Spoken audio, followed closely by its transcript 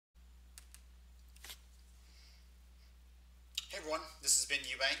everyone, this is Ben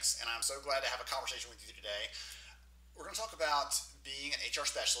Eubanks, and I'm so glad to have a conversation with you today. We're going to talk about being an HR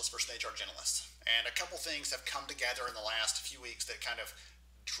specialist versus an HR generalist. And a couple things have come together in the last few weeks that kind of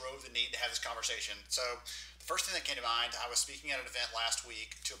drove the need to have this conversation. So, the first thing that came to mind, I was speaking at an event last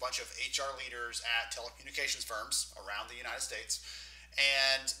week to a bunch of HR leaders at telecommunications firms around the United States.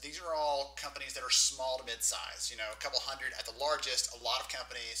 And these are all companies that are small to mid-size, a couple hundred at the largest. A lot of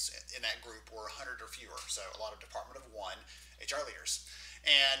companies in that group were 100 or fewer, so a lot of department of one HR leaders.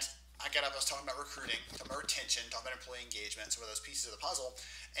 And I got up, I was talking about recruiting, talking about retention, talking about employee engagement, some of those pieces of the puzzle.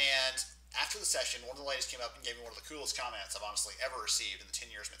 And after the session, one of the ladies came up and gave me one of the coolest comments I've honestly ever received in the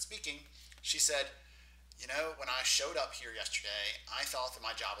 10 years I've been speaking. She said, when I showed up here yesterday, I thought that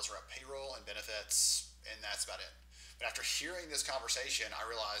my job was around payroll and benefits, and that's about it. But after hearing this conversation, I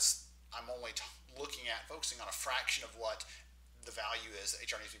realized I'm only focusing on a fraction of what the value is that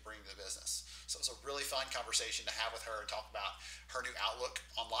HR needs to be bringing to the business. So it was a really fun conversation to have with her and talk about her new outlook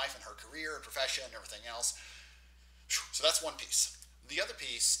on life and her career and profession and everything else. So that's one piece. The other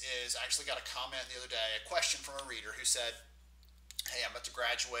piece is I actually got a comment the other day, a question from a reader who said, hey, I'm about to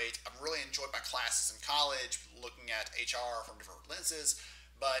graduate. I've really enjoyed my classes in college, looking at HR from different lenses.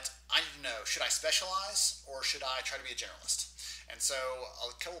 But I need to know, should I specialize or should I try to be a generalist? And so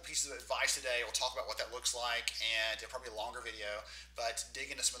a couple of pieces of advice today, we'll talk about what that looks like, and it'll probably be a longer video, but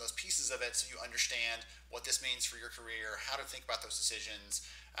dig into some of those pieces of it so you understand what this means for your career, how to think about those decisions,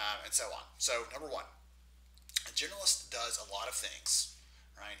 and so on. So number one, a generalist does a lot of things,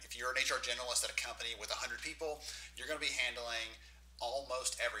 right? If you're an HR generalist at a company with 100 people, you're going to be handling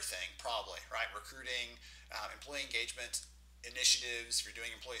almost everything, probably, right? Recruiting, employee engagement, initiatives, if you're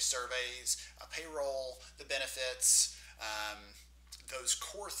doing employee surveys, payroll, the benefits, those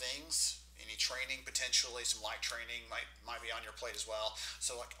core things, any training potentially, some light training might be on your plate as well.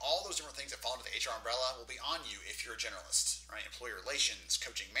 So like all those different things that fall under the HR umbrella will be on you if you're a generalist, right? Employee relations,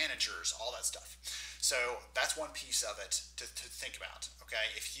 coaching managers, all that stuff. So that's one piece of it to think about,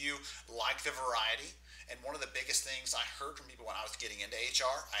 okay? If you like the variety, and one of the biggest things I heard from people when I was getting into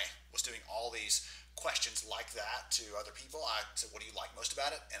HR, I was doing all these questions like that to other people. I said, what do you like most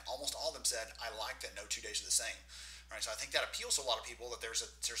about it? And almost all of them said, I like that no 2 days are the same. Right? So I think that appeals to a lot of people, that there's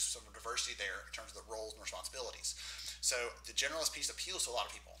some diversity there in terms of the roles and responsibilities. So the generalist piece appeals to a lot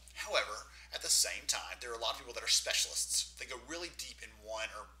of people. However, at the same time, there are a lot of people that are specialists. They go really deep in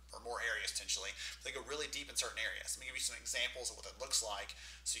one or more areas potentially. They go really deep in certain areas. Let me give you some examples of what that looks like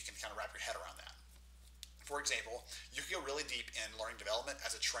so you can kind of wrap your head around that. For example, you can go really deep in learning development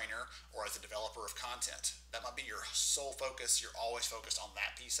as a trainer or as a developer of content. That might be your sole focus. You're always focused on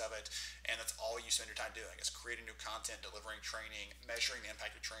that piece of it, and that's all you spend your time doing is creating new content, delivering training, measuring the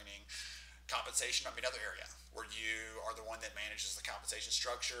impact of training. Compensation might be another area where you are the one that manages the compensation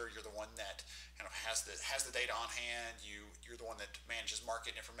structure. You're the one that kind of has the data on hand. You're the one that manages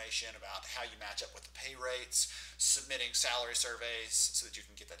market information about how you match up with the pay rates, submitting salary surveys so that you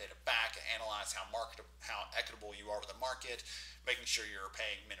can get that data back and analyze how equitable you are with the market, making sure you're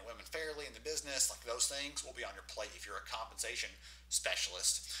paying men and women fairly in the business. Like those things will be on your plate if you're a compensation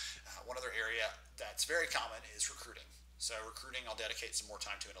specialist. One other area that's very common is recruiting. So recruiting, I'll dedicate some more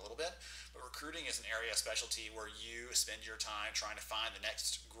time to in a little bit, but recruiting is an area of specialty where you spend your time trying to find the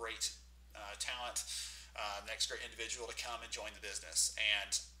next great talent, next great individual to come and join the business.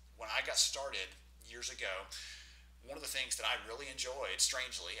 And when I got started years ago, one of the things that I really enjoyed,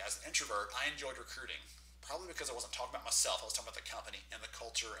 strangely, as an introvert, I enjoyed recruiting. Probably because I wasn't talking about myself, I was talking about the company and the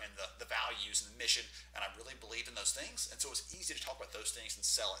culture and the values and the mission, and I really believed in those things, and so it was easy to talk about those things and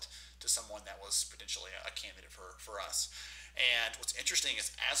sell it to someone that was potentially a candidate for us. And what's interesting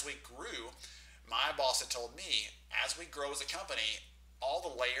is as we grew, my boss had told me, as we grow as a company, all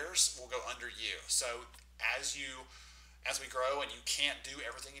the layers will go under you. So as we grow and you can't do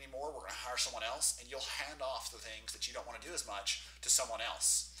everything anymore, we're going to hire someone else, and you'll hand off the things that you don't want to do as much to someone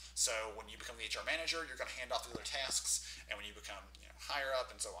else. So when you become the HR manager, you're going to hand off the other tasks, and when you become higher up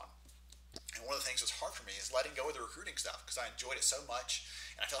and so on. And one of the things that's hard for me is letting go of the recruiting stuff because I enjoyed it so much,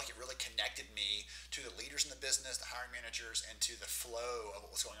 and I felt like it really connected me to the leaders in the business, the hiring managers, and to the flow of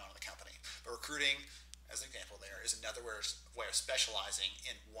what was going on in the company. But recruiting, as an example there, is another way of specializing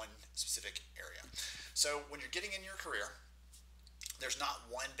in one specific area. So when you're getting in your career, there's not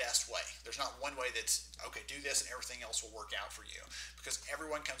one best way. There's not one way that's, okay, do this and everything else will work out for you, because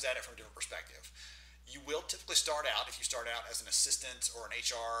everyone comes at it from a different perspective. You will typically start out, if you start out as an assistant or an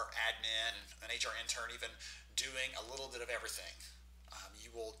HR admin, an HR intern even, doing a little bit of everything.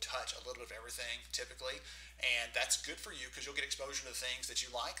 You will touch a little bit of everything typically, and that's good for you because you'll get exposure to the things that you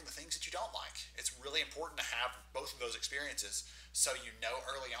like and the things that you don't like. It's really important to have both of those experiences so you know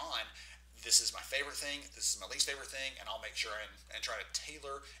early on this is my favorite thing, this is my least favorite thing, and I'll make sure and try to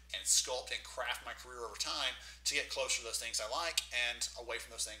tailor and sculpt and craft my career over time to get closer to those things I like and away from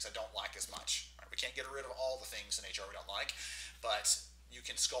those things I don't like as much. Right? We can't get rid of all the things in HR we don't like, but you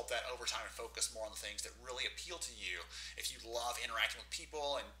can sculpt that over time and focus more on the things that really appeal to you. If you love interacting with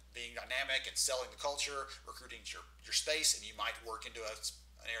people and being dynamic and selling the culture, recruiting your space, and you might work into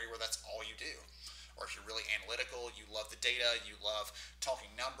an area where that's all you do. Or if you're really analytical, you love the data, you love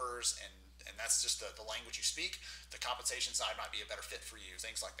talking numbers, and that's just the language you speak, the compensation side might be a better fit for you,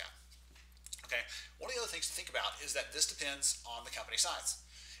 things like that. Okay, one of the other things to think about is that this depends on the company size.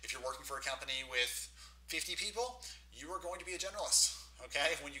 If you're working for a company with 50 people, you are going to be a generalist.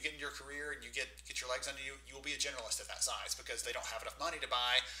 Okay, when you get into your career and you get your legs under you, you will be a generalist at that size because they don't have enough money to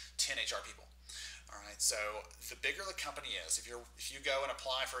buy 10 HR people. All right, so the bigger the company is, if you go and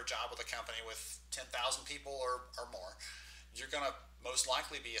apply for a job with a company with 10,000 people or more, you're going to most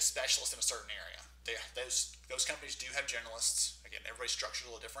likely be a specialist in a certain area. Those companies do have generalists. Again, everybody's structured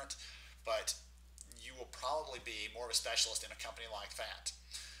a little different, but you will probably be more of a specialist in a company like that.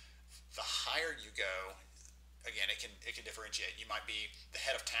 The higher you go, again, it can differentiate. You might be the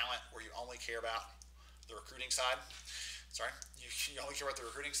head of talent where you only care about the recruiting side. You only care about the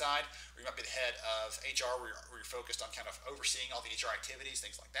recruiting side, or you might be the head of HR where you're focused on kind of overseeing all the HR activities,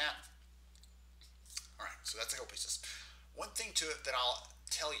 things like that. All right, so that's the whole pieces. One thing to it that I'll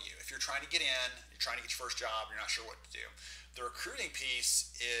tell you, if you're trying to get in, you're trying to get your first job, you're not sure what to do, the recruiting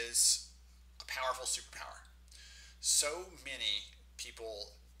piece is a powerful superpower. So many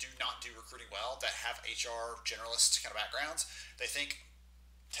people do not do recruiting well that have HR generalist kind of backgrounds. They think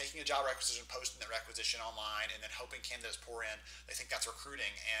taking a job requisition, posting that requisition online, and then hoping candidates pour in, they think that's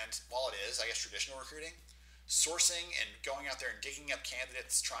recruiting. And while it is, I guess, traditional recruiting, sourcing and going out there and digging up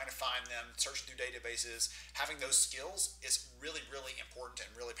candidates, trying to find them, searching through databases, having those skills is really, really important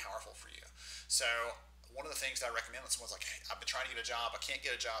and really powerful for you. So one of the things that I recommend when someone's like, hey, I've been trying to get a job, I can't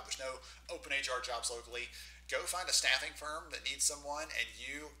get a job, there's no open HR jobs locally, go find a staffing firm that needs someone and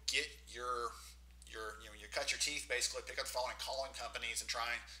you get you cut your teeth basically, pick up the phone and calling companies and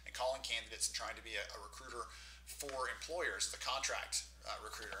calling candidates and trying to be a recruiter for employers as a contract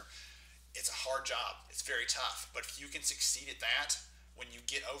recruiter. It's a hard job. It's very tough. But if you can succeed at that, when you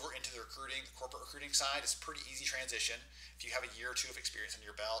get over into the corporate recruiting side, it's a pretty easy transition. If you have a year or two of experience under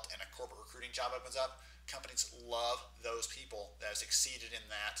your belt and a corporate recruiting job opens up, companies love those people that have succeeded in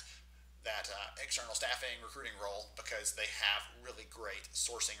that external staffing recruiting role because they have really great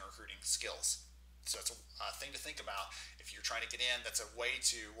sourcing and recruiting skills. So it's a thing to think about. If you're trying to get in, that's a way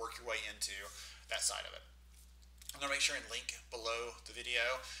to work your way into that side of it. I'm going to make sure and link below the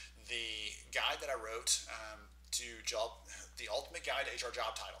video the guide that I wrote the Ultimate Guide to HR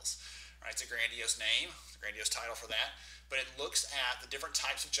Job Titles. Right, it's a grandiose name, a grandiose title for that, but it looks at the different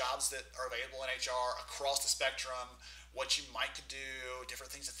types of jobs that are available in HR across the spectrum, what you might could do,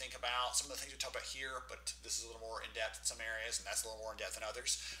 different things to think about. Some of the things we talk about here, but this is a little more in-depth in some areas, and that's a little more in-depth in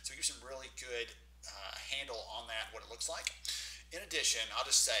others. So it gives some really good handle on that, what it looks like. In addition, I'll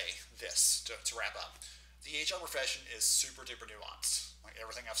just say this to wrap up. The HR profession is super duper nuanced. Like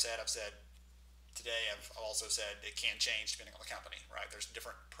everything I've said today, I've also said it can change depending on the company, right? There's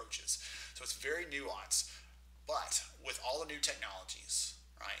different approaches. So it's very nuanced. But with all the new technologies,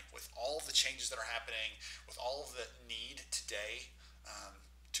 right, with all of the changes that are happening, with all of the need today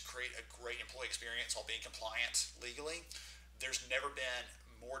to create a great employee experience while being compliant legally, there's never been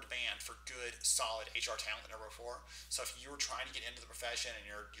more demand for good, solid HR talent than ever before. So if you're trying to get into the profession and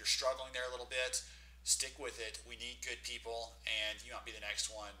you're struggling there a little bit, stick with it. We need good people, and you might be the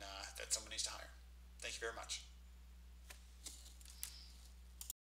next one that someone needs to hire. Thank you very much.